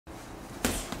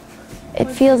It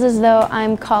feels as though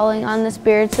I'm calling on the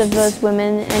spirits of those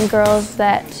women and girls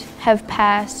that have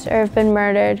passed or have been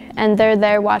murdered, and they're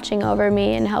there watching over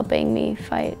me and helping me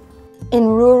fight. In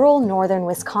rural northern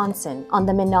Wisconsin, on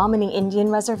the Menominee Indian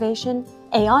Reservation,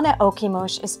 Ayanna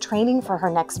O'Kimosh is training for her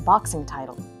next boxing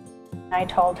title. I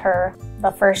told her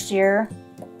the first year,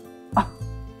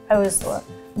 I was a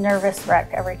nervous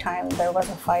wreck every time there was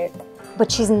a fight.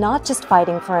 But she's not just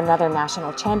fighting for another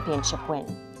national championship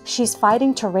win. She's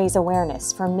fighting to raise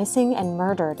awareness for missing and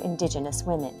murdered Indigenous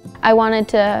women. I wanted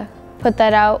to put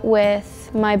that out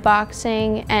with my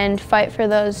boxing and fight for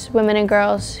those women and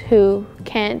girls who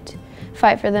can't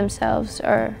fight for themselves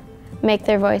or make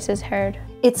their voices heard.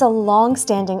 It's a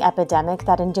long-standing epidemic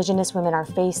that Indigenous women are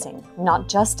facing, not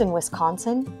just in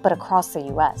Wisconsin, but across the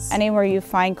U.S. Anywhere you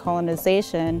find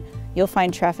colonization, you'll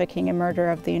find trafficking and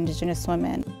murder of the Indigenous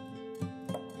women.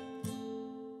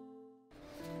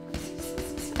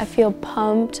 I feel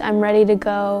pumped, I'm ready to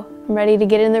go, I'm ready to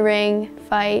get in the ring,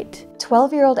 fight.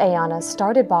 12-year-old Ayanna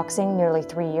started boxing nearly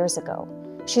 3 years ago.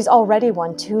 She's already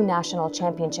won 2 national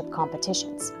championship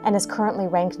competitions and is currently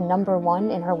ranked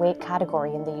 #1 in her weight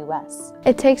category in the U.S.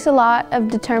 It takes a lot of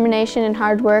determination and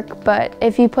hard work, but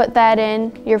if you put that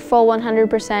in, your full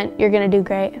 100%, you're gonna do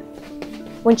great.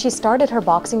 When she started her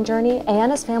boxing journey,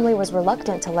 Ayanna's family was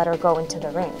reluctant to let her go into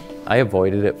the ring. I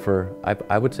avoided it for,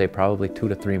 I would say, probably 2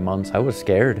 to 3 months. I was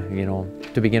scared, you know,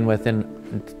 to begin with, and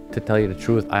to tell you the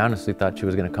truth, I honestly thought she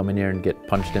was going to come in here and get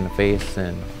punched in the face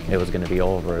and it was going to be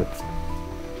over.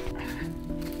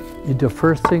 The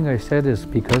first thing I said is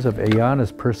because of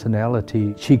Ayanna's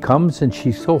personality. She comes and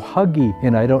she's so huggy,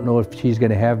 and I don't know if she's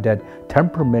going to have that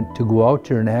temperament to go out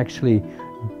there and actually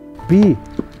be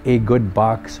a good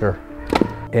boxer.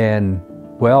 And,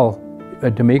 well,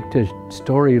 to make the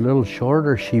story a little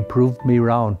shorter, she proved me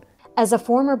wrong. As a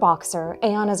former boxer,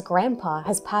 Ayanna's grandpa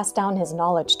has passed down his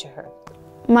knowledge to her.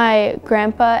 My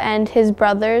grandpa and his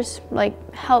brothers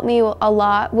helped me a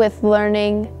lot with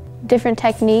learning different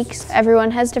techniques.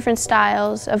 Everyone has different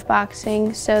styles of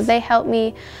boxing, so they helped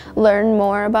me learn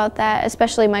more about that,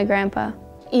 especially my grandpa.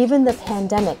 Even the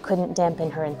pandemic couldn't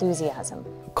dampen her enthusiasm.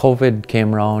 COVID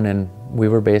came around and we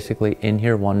were basically in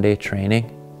here one day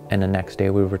training, and the next day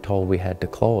we were told we had to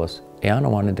close. Ayanna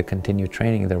wanted to continue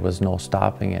training. There was no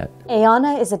stopping it.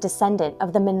 Ayanna is a descendant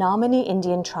of the Menominee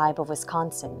Indian tribe of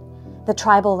Wisconsin. The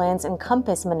tribal lands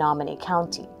encompass Menominee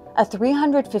County, a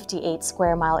 358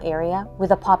 square mile area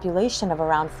with a population of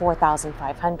around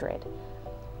 4,500.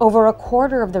 Over a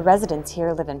quarter of the residents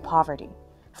here live in poverty.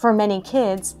 For many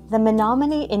kids, the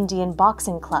Menominee Indian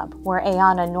Boxing Club, where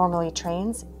Ayanna normally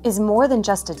trains, is more than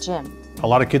just a gym. A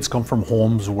lot of kids come from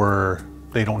homes where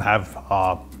they don't have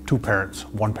 2 parents,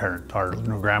 1 parent, or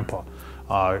grandpa,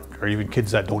 or even kids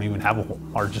that don't even have a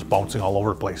home, are just bouncing all over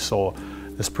the place. So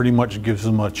this pretty much gives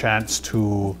them a chance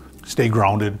to stay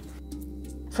grounded.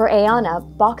 For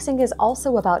Ayanna, boxing is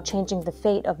also about changing the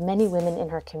fate of many women in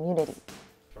her community.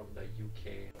 From the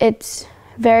UK. It's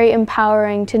very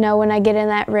empowering to know when I get in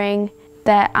that ring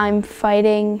that I'm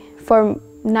fighting for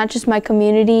not just my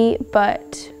community,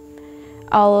 but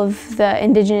all of the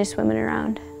Indigenous women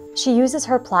around. She uses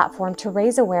her platform to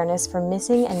raise awareness for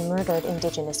missing and murdered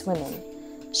Indigenous women.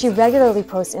 She regularly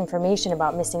posts information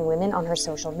about missing women on her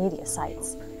social media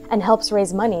sites and helps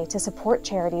raise money to support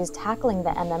charities tackling the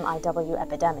MMIW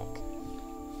epidemic.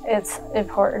 It's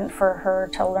important for her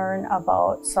to learn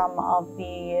about some of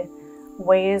the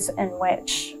ways in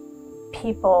which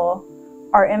people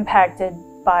are impacted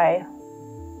by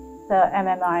the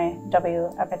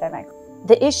MMIW epidemic.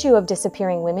 The issue of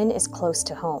disappearing women is close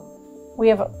to home. We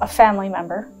have a family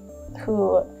member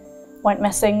who went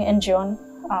missing in June,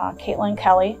 Caitlin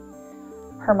Kelly.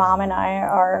 Her mom and I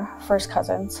are first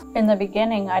cousins. In the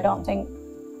beginning, I don't think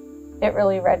it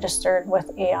really registered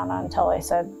with Ayanna until I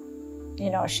said,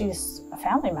 you know, she's a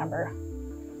family member.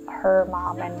 Her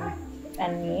mom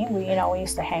and me, we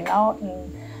used to hang out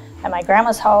at my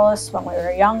grandma's house when we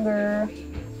were younger,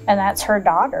 and that's her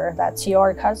daughter, that's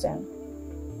your cousin.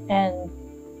 And,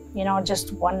 you know,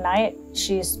 just one night,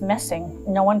 she's missing.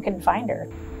 No one can find her.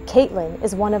 Caitlin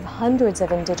is one of hundreds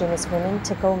of Indigenous women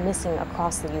to go missing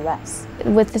across the U.S.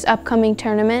 With this upcoming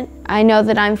tournament, I know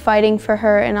that I'm fighting for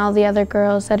her and all the other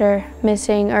girls that are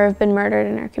missing or have been murdered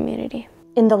in our community.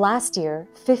 In the last year,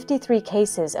 53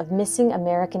 cases of missing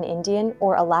American Indian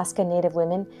or Alaska Native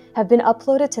women have been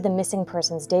uploaded to the Missing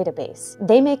Persons database.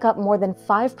 They make up more than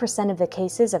 5% of the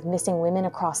cases of missing women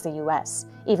across the U.S.,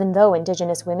 even though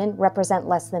Indigenous women represent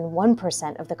less than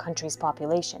 1% of the country's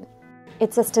population.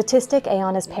 It's a statistic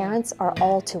Ayanna's parents are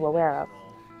all too aware of.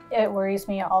 It worries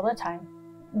me all the time,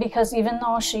 because even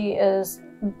though she is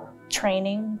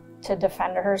training to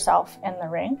defend herself in the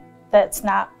ring, that's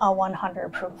not a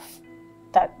 100 proof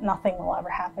that nothing will ever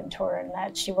happen to her and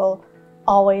that she will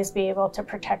always be able to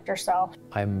protect herself.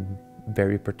 I'm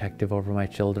very protective over my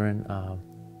children.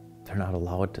 They're not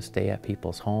allowed to stay at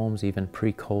people's homes, even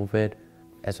pre-COVID.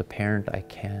 As a parent, I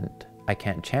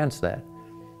can't chance that,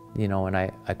 you know, and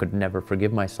I could never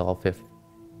forgive myself if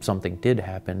something did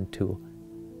happen to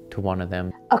one of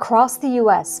them. Across the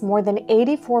U.S., more than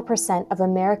 84% of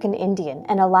American Indian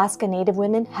and Alaska Native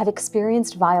women have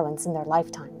experienced violence in their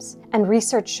lifetimes. And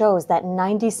research shows that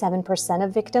 97%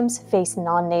 of victims face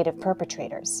non-Native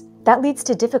perpetrators. That leads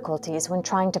to difficulties when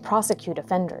trying to prosecute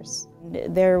offenders.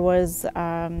 There was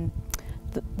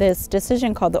this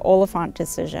decision called the Oliphant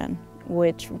decision,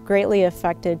 which greatly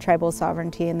affected tribal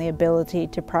sovereignty and the ability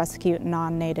to prosecute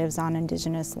non-natives on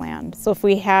Indigenous land. So if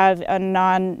we have a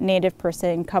non-native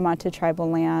person come onto tribal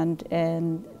land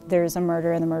and there's a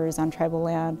murder and the murder is on tribal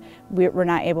land, we're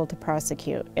not able to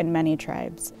prosecute in many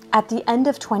tribes. At the end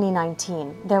of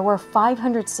 2019, there were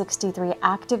 563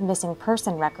 active missing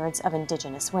person records of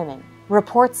Indigenous women.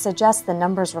 Reports suggest the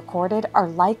numbers recorded are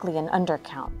likely an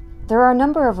undercount. There are a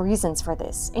number of reasons for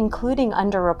this, including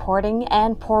underreporting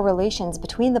and poor relations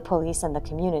between the police and the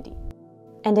community.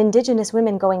 And Indigenous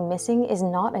women going missing is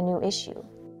not a new issue.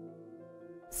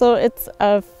 So it's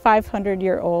a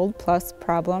 500-year-old plus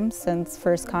problem since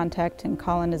first contact and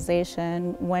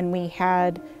colonization, when we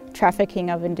had trafficking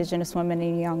of Indigenous women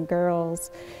and young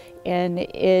girls. And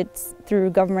it's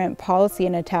through government policy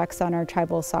and attacks on our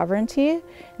tribal sovereignty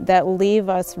that leave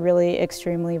us really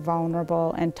extremely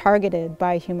vulnerable and targeted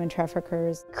by human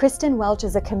traffickers. Kristen Welch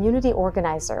is a community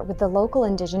organizer with the local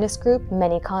Indigenous group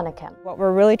Menominee. What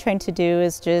we're really trying to do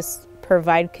is just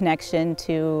provide connection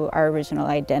to our original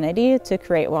identity to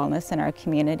create wellness in our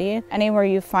community. Anywhere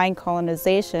you find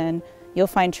colonization, you'll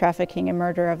find trafficking and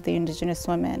murder of the Indigenous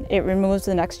women. It removes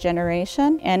the next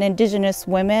generation, and Indigenous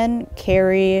women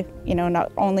carry,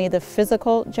 not only the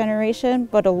physical generation,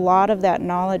 but a lot of that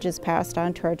knowledge is passed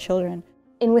on to our children.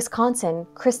 In Wisconsin,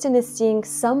 Kristen is seeing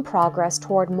some progress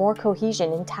toward more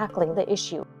cohesion in tackling the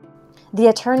issue. The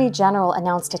Attorney General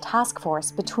announced a task force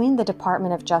between the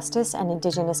Department of Justice and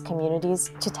Indigenous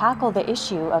communities to tackle the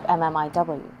issue of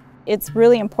MMIW. It's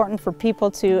really important for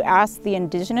people to ask the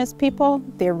Indigenous people,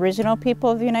 the original people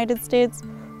of the United States,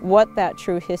 what that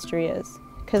true history is.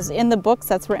 Because in the books,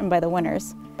 that's written by the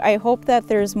winners. I hope that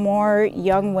there's more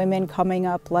young women coming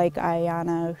up like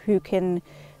Ayanna who can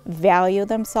value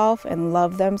themselves and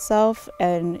love themselves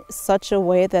in such a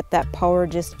way that that power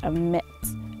just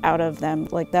emits out of them.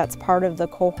 Like, that's part of the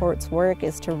cohort's work,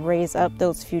 is to raise up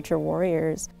those future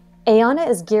warriors. Ayanna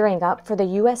is gearing up for the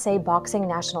USA Boxing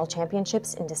National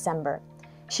Championships in December.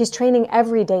 She's training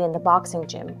every day in the boxing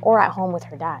gym or at home with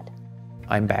her dad.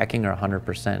 I'm backing her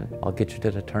 100%. I'll get you to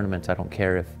the tournaments. I don't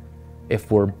care if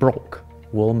we're broke.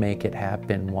 We'll make it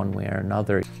happen one way or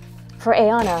another. For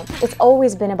Ayanna, it's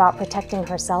always been about protecting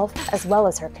herself as well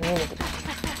as her community.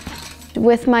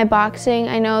 With my boxing,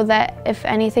 I know that if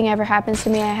anything ever happens to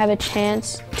me, I have a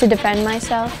chance to defend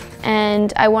myself.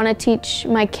 And I want to teach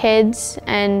my kids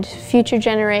and future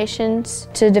generations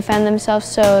to defend themselves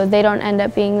so they don't end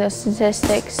up being those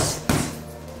statistics.